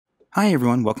Hi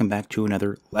everyone, welcome back to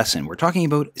another lesson. We're talking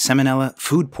about salmonella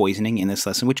food poisoning in this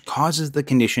lesson, which causes the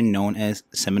condition known as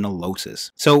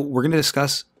salmonellosis. So we're going to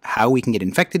discuss how we can get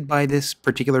infected by this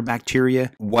particular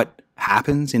bacteria, what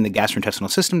happens in the gastrointestinal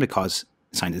system to cause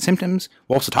signs and symptoms.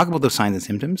 We'll also talk about those signs and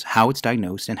symptoms, how it's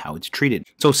diagnosed, and how it's treated.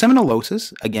 So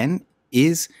salmonellosis, again,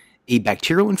 is a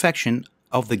bacterial infection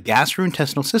of the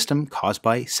gastrointestinal system caused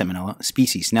by Salmonella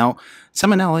species. Now,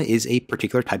 Salmonella is a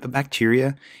particular type of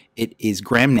bacteria. It is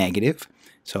gram-negative.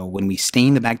 So when we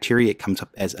stain the bacteria, it comes up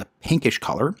as a pinkish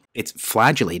color. It's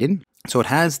flagellated. So it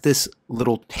has this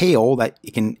little tail that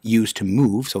it can use to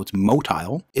move. So it's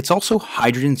motile. It's also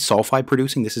hydrogen sulfide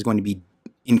producing. This is going to be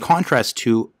in contrast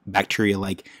to bacteria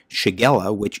like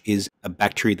Shigella, which is a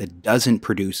bacteria that doesn't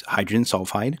produce hydrogen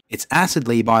sulfide. It's acid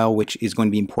labile, which is going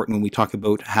to be important when we talk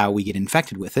about how we get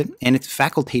infected with it. And it's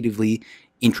facultatively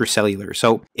intracellular.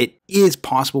 So it is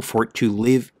possible for it to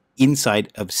live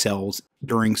inside of cells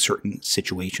during certain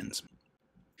situations.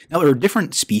 Now, there are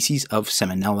different species of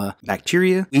Salmonella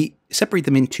bacteria. We separate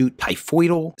them into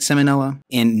Typhoidal Salmonella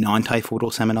and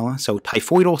Non-Typhoidal Salmonella. So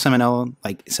Typhoidal Salmonella,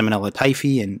 like Salmonella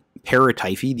typhi and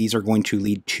paratyphi, these are going to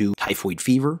lead to typhoid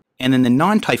fever. And then the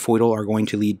non-typhoidal are going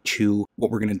to lead to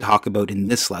what we're going to talk about in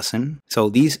this lesson. So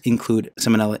these include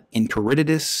Salmonella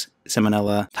enteritidis,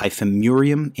 Salmonella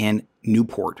typhimurium, and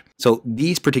Newport. So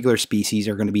these particular species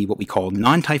are going to be what we call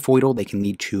non-typhoidal. They can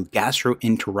lead to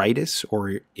gastroenteritis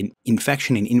or an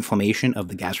infection and inflammation of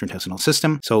the gastrointestinal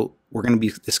system. So we're going to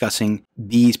be discussing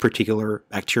these particular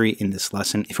bacteria in this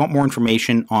lesson. If you want more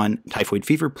information on typhoid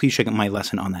fever, please check out my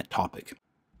lesson on that topic.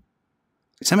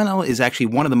 Salmonella is actually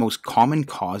one of the most common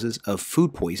causes of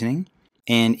food poisoning.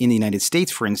 And in the United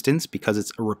States, for instance, because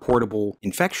it's a reportable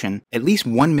infection, at least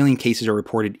 1 million cases are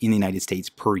reported in the United States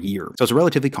per year. So it's a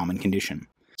relatively common condition.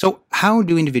 So how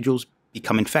do individuals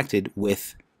become infected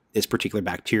with this particular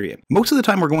bacteria? Most of the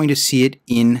time, we're going to see it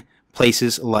in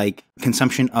places like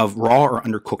consumption of raw or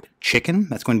undercooked chicken.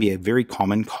 That's going to be a very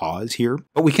common cause here.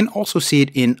 But we can also see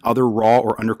it in other raw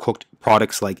or undercooked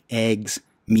products like eggs,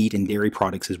 meat, and dairy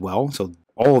products as well. So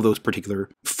all of those particular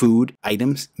food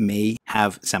items may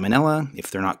have salmonella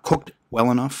if they're not cooked well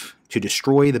enough to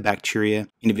destroy the bacteria.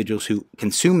 Individuals who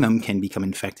consume them can become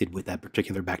infected with that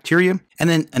particular bacteria. And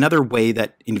then another way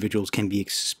that individuals can be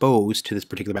exposed to this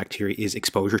particular bacteria is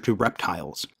exposure to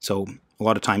reptiles. So a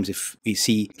lot of times if we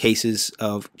see cases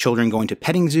of children going to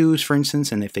petting zoos, for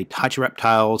instance, and if they touch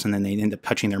reptiles and then they end up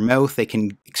touching their mouth, they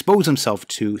can expose themselves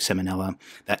to salmonella.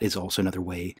 That is also another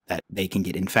way that they can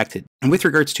get infected. And with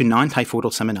regards to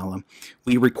non-typhoidal salmonella,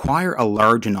 we require a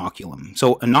large inoculum.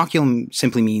 So inoculum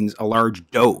simply means a large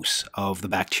dose of the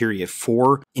bacteria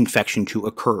for infection to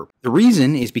occur. The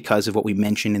reason is because of what we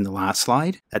mentioned in the last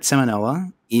slide, that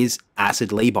salmonella is acid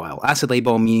labile. Acid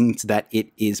labile means that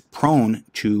it is prone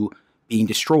to being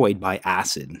destroyed by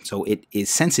acid. So it is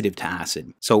sensitive to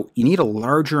acid. So you need a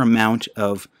larger amount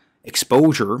of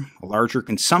exposure, a larger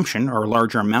consumption, or a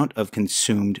larger amount of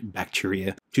consumed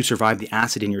bacteria to survive the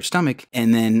acid in your stomach.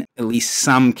 And then at least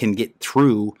some can get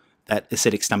through that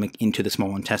acidic stomach into the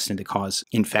small intestine to cause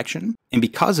infection. And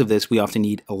because of this, we often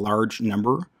need a large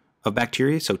number of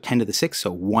bacteria. So 10 to the 6,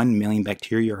 so 1 million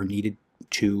bacteria are needed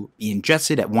to be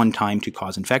ingested at one time to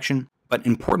cause infection. But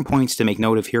important points to make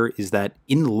note of here is that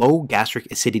in low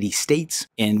gastric acidity states,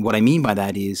 and what I mean by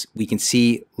that is we can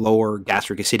see lower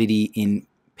gastric acidity in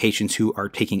patients who are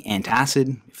taking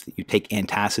antacid. If you take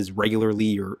antacids regularly,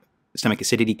 your stomach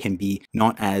acidity can be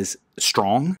not as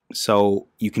strong, so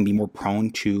you can be more prone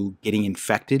to getting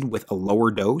infected with a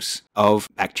lower dose of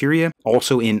bacteria.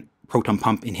 Also in proton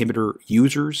pump inhibitor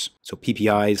users, so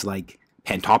PPIs like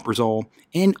pantoprazole,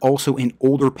 and also in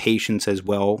older patients as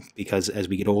well, because as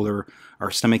we get older,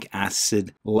 our stomach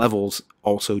acid levels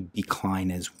also decline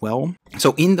as well.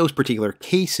 So in those particular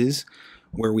cases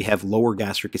where we have lower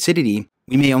gastric acidity,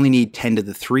 we may only need 10 to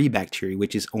the 3 bacteria,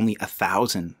 which is only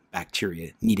 1,000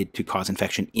 bacteria needed to cause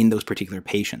infection in those particular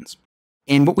patients.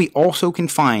 And what we also can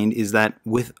find is that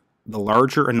with the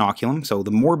larger inoculum, so the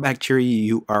more bacteria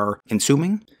you are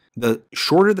consuming, the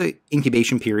shorter the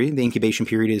incubation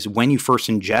period is when you first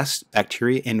ingest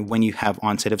bacteria and when you have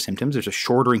onset of symptoms. There's a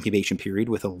shorter incubation period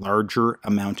with a larger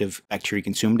amount of bacteria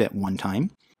consumed at one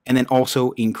time. And then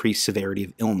also increased severity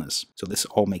of illness. So this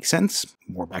all makes sense.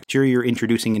 More bacteria you're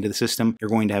introducing into the system, you're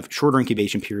going to have shorter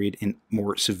incubation period and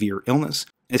more severe illness.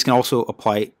 This can also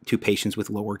apply to patients with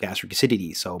lower gastric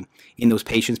acidity. So in those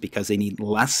patients, because they need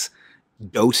less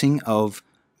dosing of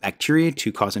bacteria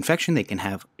to cause infection, they can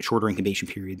have shorter incubation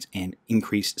periods and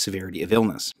increased severity of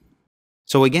illness.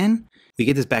 So again, we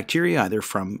get this bacteria either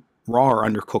from raw or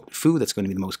undercooked food. That's going to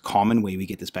be the most common way we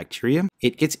get this bacteria.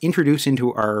 It gets introduced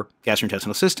into our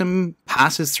gastrointestinal system,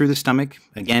 passes through the stomach.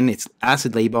 Again, it's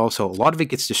acid labile, so a lot of it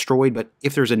gets destroyed, but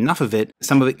if there's enough of it,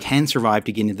 some of it can survive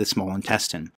to get into the small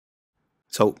intestine.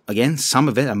 So again, some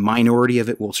of it, a minority of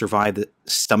it, will survive the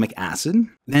stomach acid.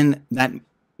 Then that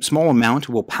small amount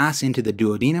will pass into the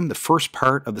duodenum, the first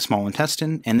part of the small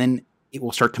intestine, and then it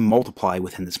will start to multiply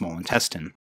within the small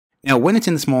intestine. Now, when it's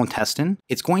in the small intestine,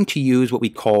 it's going to use what we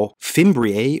call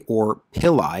fimbriae or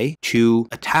pili to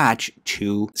attach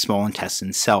to small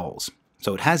intestine cells.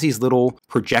 So it has these little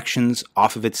projections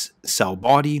off of its cell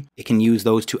body. It can use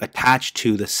those to attach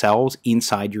to the cells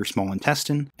inside your small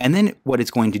intestine. And then what it's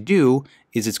going to do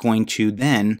is it's going to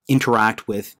then interact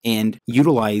with and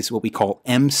utilize what we call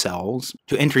M cells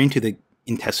to enter into the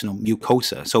intestinal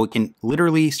mucosa. So it can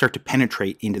literally start to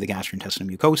penetrate into the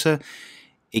gastrointestinal mucosa.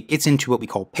 It gets into what we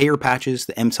call Peyer's patches.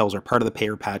 The M cells are part of the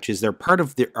Peyer's patches. They're part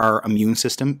of our immune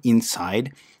system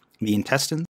inside the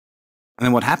intestine. And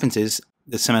then what happens is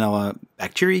the Salmonella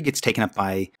bacteria gets taken up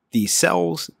by these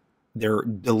cells. They're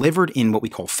delivered in what we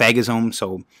call phagosomes.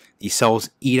 So these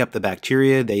cells eat up the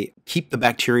bacteria. They keep the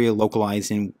bacteria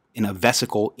localized in a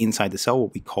vesicle inside the cell,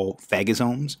 what we call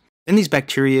phagosomes. Then these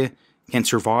bacteria can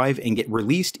survive and get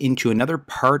released into another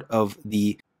part of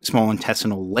the small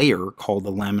intestinal layer called the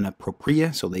lamina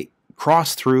propria. So they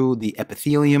cross through the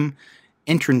epithelium,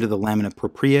 enter into the lamina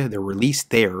propria, they're released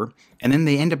there, and then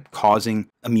they end up causing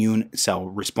immune cell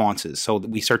responses. So that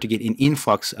we start to get an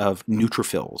influx of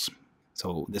neutrophils,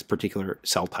 so this particular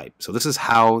cell type. So this is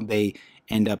how they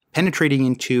end up penetrating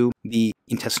into the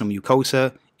intestinal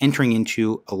mucosa, entering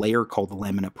into a layer called the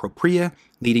lamina propria,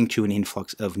 leading to an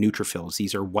influx of neutrophils.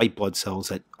 These are white blood cells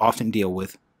that often deal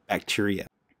with bacteria.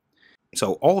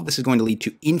 So all of this is going to lead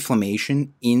to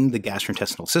inflammation in the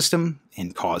gastrointestinal system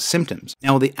and cause symptoms.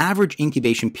 Now, the average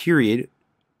incubation period,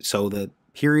 so the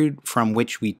period from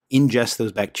which we ingest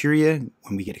those bacteria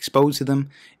when we get exposed to them,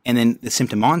 and then the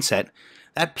symptom onset,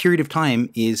 that period of time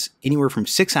is anywhere from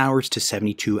 6 hours to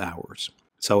 72 hours.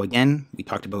 So again, we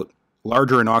talked about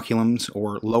larger inoculums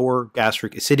or lower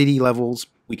gastric acidity levels,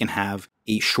 we can have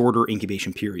a shorter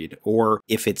incubation period. Or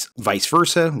if it's vice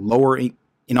versa, lower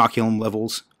inoculum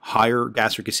levels, higher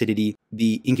gastric acidity,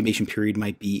 the incubation period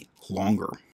might be longer.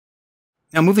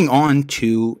 Now, moving on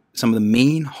to some of the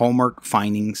main hallmark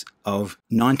findings of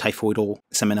non-typhoidal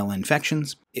salmonella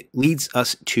infections, it leads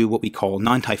us to what we call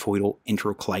non-typhoidal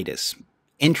enterocolitis.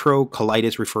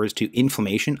 Enterocolitis refers to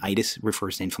inflammation. Itis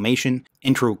refers to inflammation.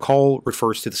 Enterocol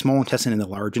refers to the small intestine and the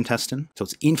large intestine. So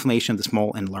it's inflammation of the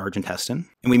small and large intestine.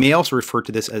 And we may also refer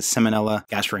to this as Salmonella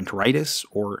gastroenteritis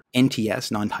or NTS,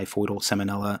 non-typhoidal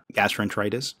Salmonella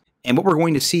gastroenteritis. And what we're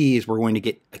going to see is we're going to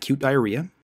get acute diarrhea.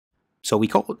 So we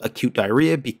call it acute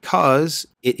diarrhea because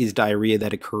it is diarrhea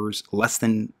that occurs less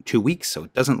than 2 weeks. So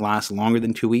it doesn't last longer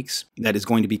than 2 weeks. That is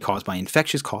going to be caused by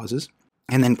infectious causes.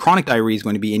 And then chronic diarrhea is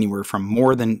going to be anywhere from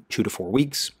more than 2 to 4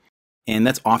 weeks. And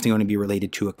that's often going to be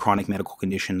related to a chronic medical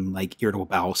condition like irritable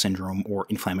bowel syndrome or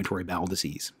inflammatory bowel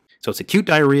disease. So it's acute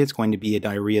diarrhea. It's going to be a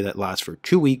diarrhea that lasts for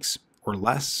 2 weeks or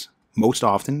less. Most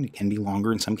often, it can be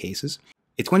longer in some cases.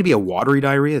 It's going to be a watery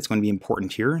diarrhea. It's going to be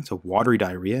important here. It's a watery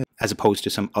diarrhea as opposed to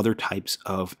some other types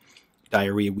of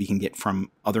diarrhea we can get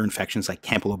from other infections like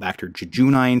Campylobacter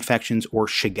jejuni infections or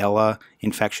Shigella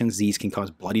infections. These can cause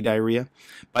bloody diarrhea.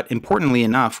 But importantly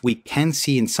enough, we can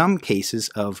see in some cases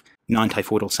of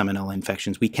non-typhoidal salmonella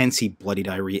infections, we can see bloody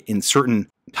diarrhea in certain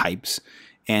types.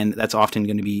 And that's often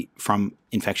going to be from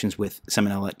infections with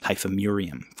Salmonella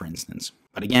typhimurium, for instance.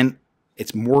 But again,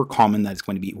 it's more common that it's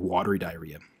going to be watery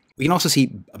diarrhea. We can also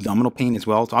see abdominal pain as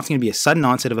well. It's often going to be a sudden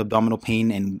onset of abdominal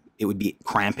pain, and it would be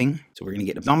cramping. So we're going to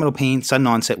get abdominal pain, sudden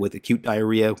onset with acute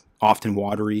diarrhea, often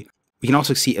watery. We can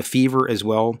also see a fever as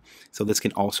well. So this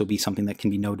can also be something that can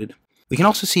be noted. We can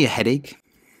also see a headache,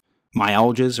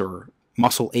 myalgias or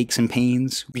muscle aches and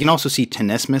pains. We can also see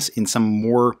tenesmus in some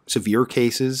more severe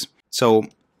cases. So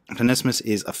tenesmus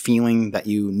is a feeling that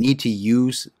you need to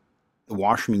use the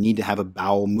washroom, you need to have a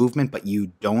bowel movement, but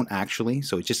you don't actually.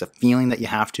 So it's just a feeling that you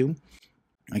have to.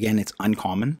 Again, it's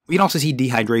uncommon. We can also see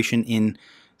dehydration in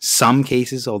some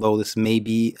cases, although this may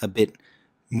be a bit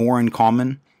more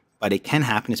uncommon, but it can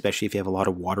happen, especially if you have a lot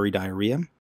of watery diarrhea.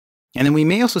 And then we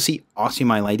may also see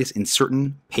osteomyelitis in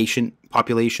certain patient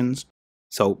populations.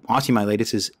 So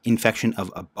osteomyelitis is infection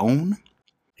of a bone,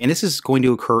 and this is going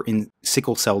to occur in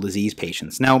sickle cell disease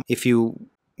patients. Now, if you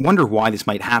wonder why this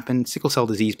might happen, sickle cell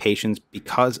disease patients,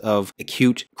 because of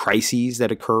acute crises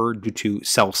that occur due to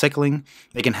cell sickling,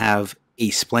 they can have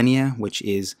asplenia, which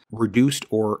is reduced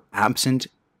or absent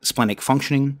splenic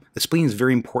functioning. The spleen is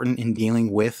very important in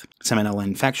dealing with salmonella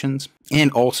infections.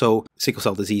 And also, sickle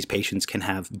cell disease patients can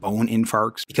have bone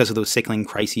infarcts because of those sickling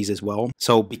crises as well.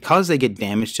 So because they get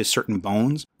damage to certain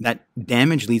bones, that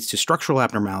damage leads to structural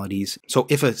abnormalities. So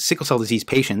if a sickle cell disease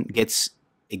patient gets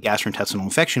a gastrointestinal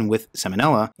infection with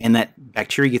salmonella and that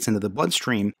bacteria gets into the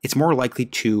bloodstream, it's more likely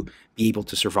to be able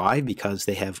to survive because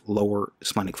they have lower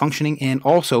splenic functioning, and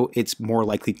also it's more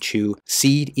likely to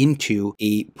seed into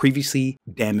a previously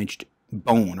damaged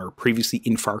bone or previously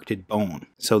infarcted bone.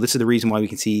 So this is the reason why we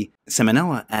can see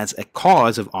salmonella as a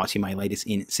cause of osteomyelitis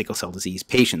in sickle cell disease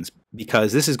patients,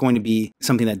 because this is going to be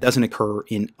something that doesn't occur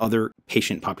in other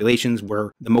patient populations,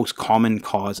 where the most common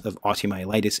cause of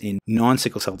osteomyelitis in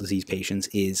non-sickle cell disease patients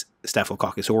is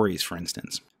Staphylococcus aureus, for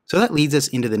instance. So that leads us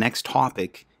into the next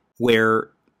topic, where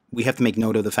we have to make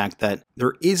note of the fact that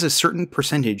there is a certain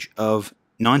percentage of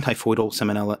non-typhoidal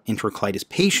salmonella enterocolitis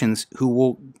patients who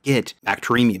will get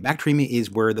bacteremia. Bacteremia is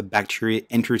where the bacteria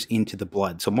enters into the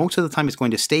blood. So most of the time it's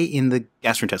going to stay in the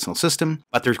gastrointestinal system,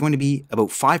 but there's going to be about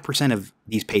 5% of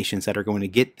these patients that are going to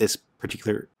get this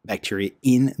particular bacteria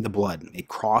in the blood. It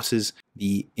crosses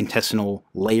the intestinal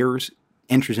layers,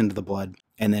 enters into the blood,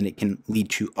 and then it can lead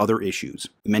to other issues.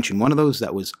 We mentioned one of those,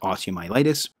 that was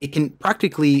osteomyelitis. It can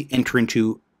practically enter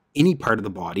into any part of the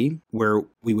body, where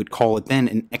we would call it then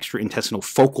an extraintestinal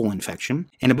focal infection.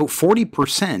 And about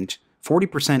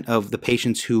 40% of the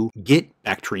patients who get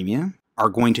bacteremia are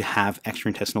going to have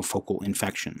extraintestinal focal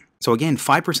infection. So again,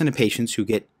 5% of patients who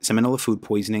get salmonella food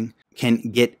poisoning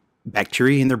can get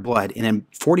bacteria in their blood, and then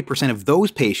 40% of those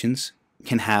patients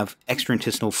can have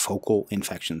extraintestinal focal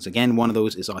infections. Again, one of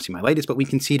those is osteomyelitis, but we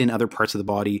can see it in other parts of the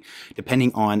body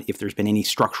depending on if there's been any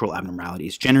structural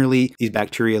abnormalities. Generally, these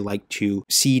bacteria like to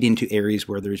seed into areas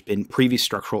where there's been previous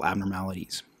structural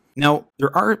abnormalities. Now,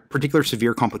 there are particular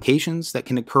severe complications that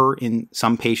can occur in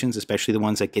some patients, especially the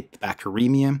ones that get the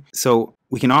bacteremia. So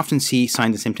we can often see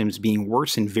signs and symptoms being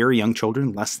worse in very young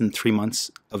children, less than 3 months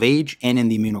of age, and in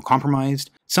the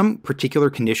immunocompromised. Some particular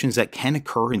conditions that can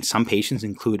occur in some patients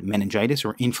include meningitis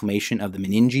or inflammation of the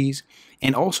meninges,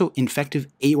 and also infective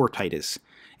aortitis.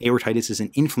 Aortitis is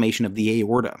an inflammation of the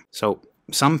aorta. So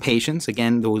some patients,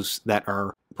 again, those that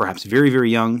are perhaps very,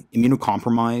 very young,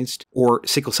 immunocompromised, or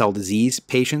sickle cell disease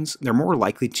patients, they're more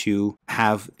likely to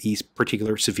have these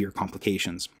particular severe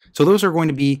complications. So those are going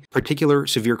to be particular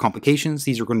severe complications.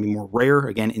 These are going to be more rare,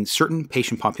 again, in certain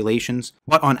patient populations,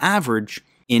 but on average,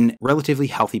 in relatively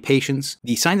healthy patients,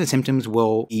 the signs and symptoms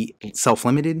will be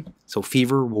self-limited. So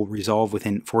fever will resolve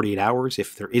within 48 hours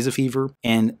if there is a fever,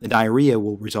 and the diarrhea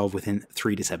will resolve within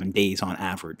 3 to 7 days on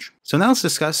average. So now let's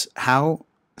discuss how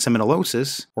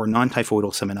salmonellosis or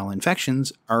non-typhoidal salmonella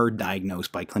infections are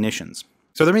diagnosed by clinicians.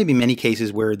 So there may be many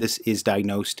cases where this is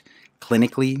diagnosed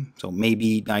clinically, so it may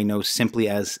be diagnosed simply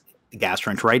as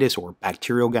gastroenteritis or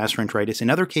bacterial gastroenteritis. In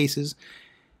other cases,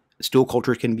 stool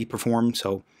cultures can be performed,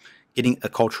 so getting a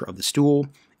culture of the stool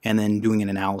and then doing an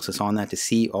analysis on that to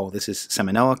see, oh, this is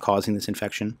salmonella causing this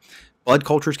infection. Blood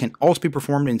cultures can also be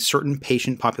performed in certain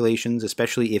patient populations,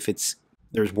 especially if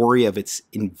there's worry of it's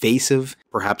invasive.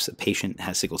 Perhaps a patient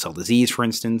has sickle cell disease, for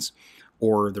instance,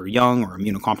 or they're young or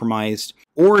immunocompromised,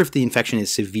 or if the infection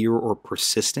is severe or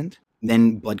persistent,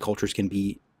 then blood cultures can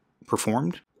be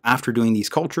performed. After doing these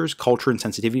cultures, culture and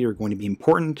sensitivity are going to be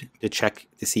important to check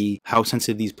to see how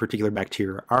sensitive these particular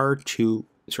bacteria are to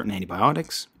certain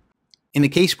antibiotics. In the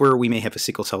case where we may have a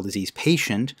sickle cell disease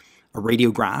patient, a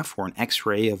radiograph or an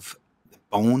X-ray of the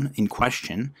bone in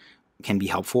question can be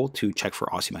helpful to check for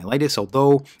osteomyelitis,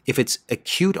 although if it's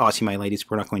acute osteomyelitis,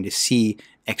 we're not going to see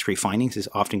X-ray findings. It's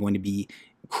often going to be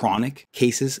chronic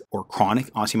cases or chronic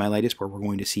osteomyelitis where we're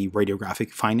going to see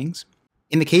radiographic findings.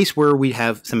 In the case where we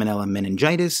have salmonella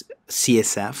meningitis,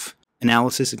 CSF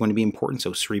analysis is going to be important,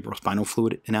 so cerebrospinal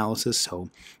fluid analysis. So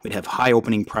we'd have high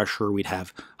opening pressure, we'd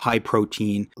have high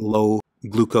protein, low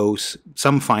glucose,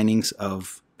 some findings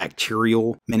of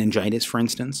bacterial meningitis, for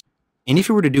instance. And if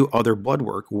you were to do other blood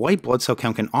work, white blood cell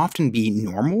count can often be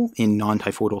normal in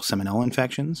non-typhoidal salmonella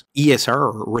infections.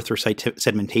 ESR, or erythrocyte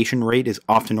sedimentation rate, is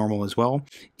often normal as well.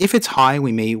 If it's high,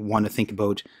 we may want to think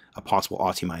about a possible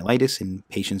osteomyelitis in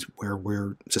patients where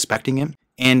we're suspecting it.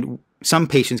 And some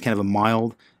patients can have a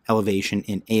mild elevation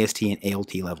in AST and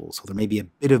ALT levels, so there may be a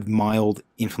bit of mild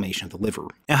inflammation of the liver.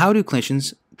 Now, how do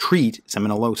clinicians treat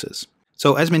salmonellosis?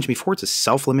 So as mentioned before, it's a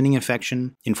self-limiting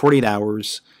infection. In 48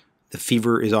 hours, the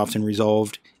fever is often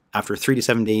resolved. After 3 to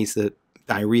 7 days, the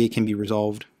diarrhea can be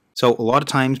resolved. So a lot of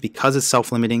times, because it's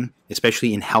self-limiting,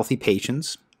 especially in healthy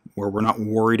patients, where we're not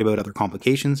worried about other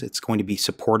complications, it's going to be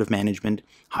supportive management,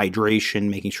 hydration,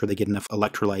 making sure they get enough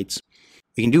electrolytes.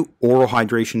 We can do oral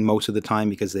hydration most of the time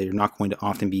because they're not going to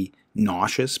often be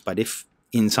nauseous, but if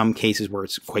in some cases where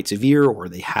it's quite severe or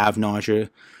they have nausea,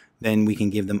 then we can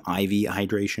give them IV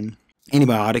hydration.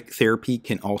 Antibiotic therapy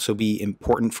can also be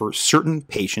important for certain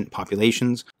patient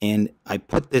populations, and I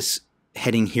put this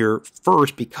heading here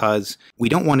first because we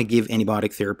don't want to give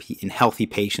antibiotic therapy in healthy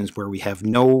patients where we have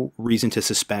no reason to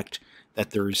suspect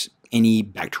that there's any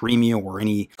bacteremia or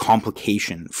any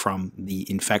complication from the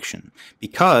infection,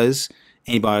 because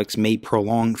antibiotics may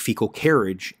prolong fecal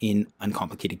carriage in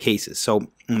uncomplicated cases.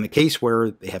 So in the case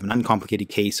where they have an uncomplicated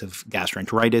case of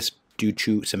gastroenteritis due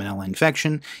to salmonella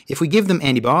infection, if we give them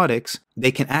antibiotics,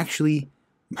 they can actually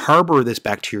harbor this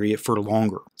bacteria for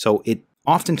longer. So it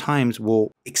oftentimes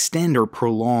will extend or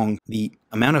prolong the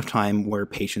amount of time where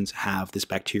patients have this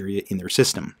bacteria in their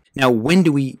system. Now, when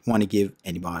do we want to give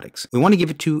antibiotics? We want to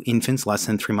give it to infants less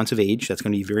than 3 months of age. That's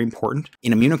going to be very important.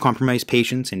 In immunocompromised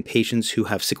patients, in patients who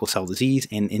have sickle cell disease,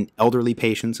 and in elderly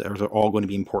patients, those are all going to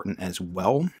be important as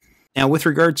well. Now, with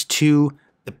regards to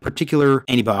the particular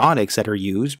antibiotics that are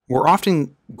used, we're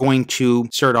often going to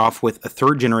start off with a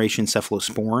third-generation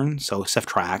cephalosporin, so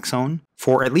ceftriaxone,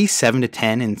 for at least 7 to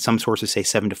 10, and some sources say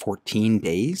 7 to 14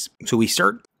 days. So we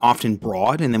start often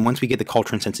broad, and then once we get the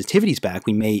culture and sensitivities back,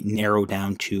 we may narrow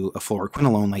down to a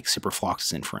fluoroquinolone like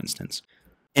ciprofloxacin, for instance.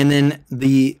 And then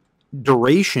the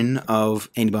duration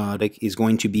of antibiotic is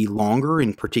going to be longer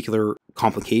in particular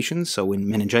complications. So in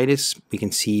meningitis, we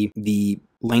can see the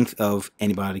length of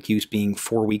antibiotic use being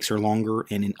 4 weeks or longer,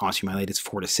 and in osteomyelitis,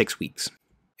 4 to 6 weeks.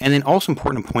 And then also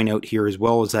important to point out here as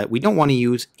well is that we don't want to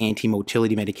use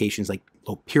anti-motility medications like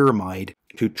loperamide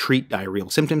to treat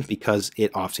diarrheal symptoms because it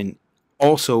often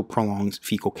also prolongs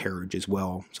fecal carriage as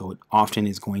well. So it often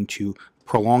is going to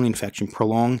prolong infection,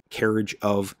 prolong carriage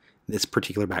of this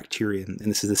particular bacteria. And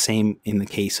this is the same in the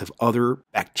case of other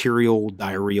bacterial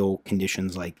diarrheal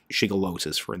conditions like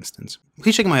shigellosis, for instance.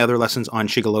 Please check out my other lessons on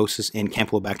shigellosis and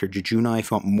Campylobacter jejuni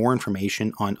if you want more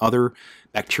information on other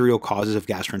bacterial causes of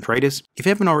gastroenteritis. If you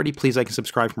haven't already, please like and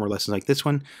subscribe for more lessons like this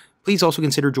one. Please also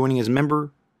consider joining as a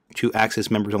member to access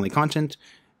members-only content.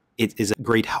 It is a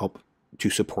great help to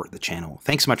support the channel.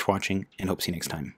 Thanks so much for watching, and hope to see you next time.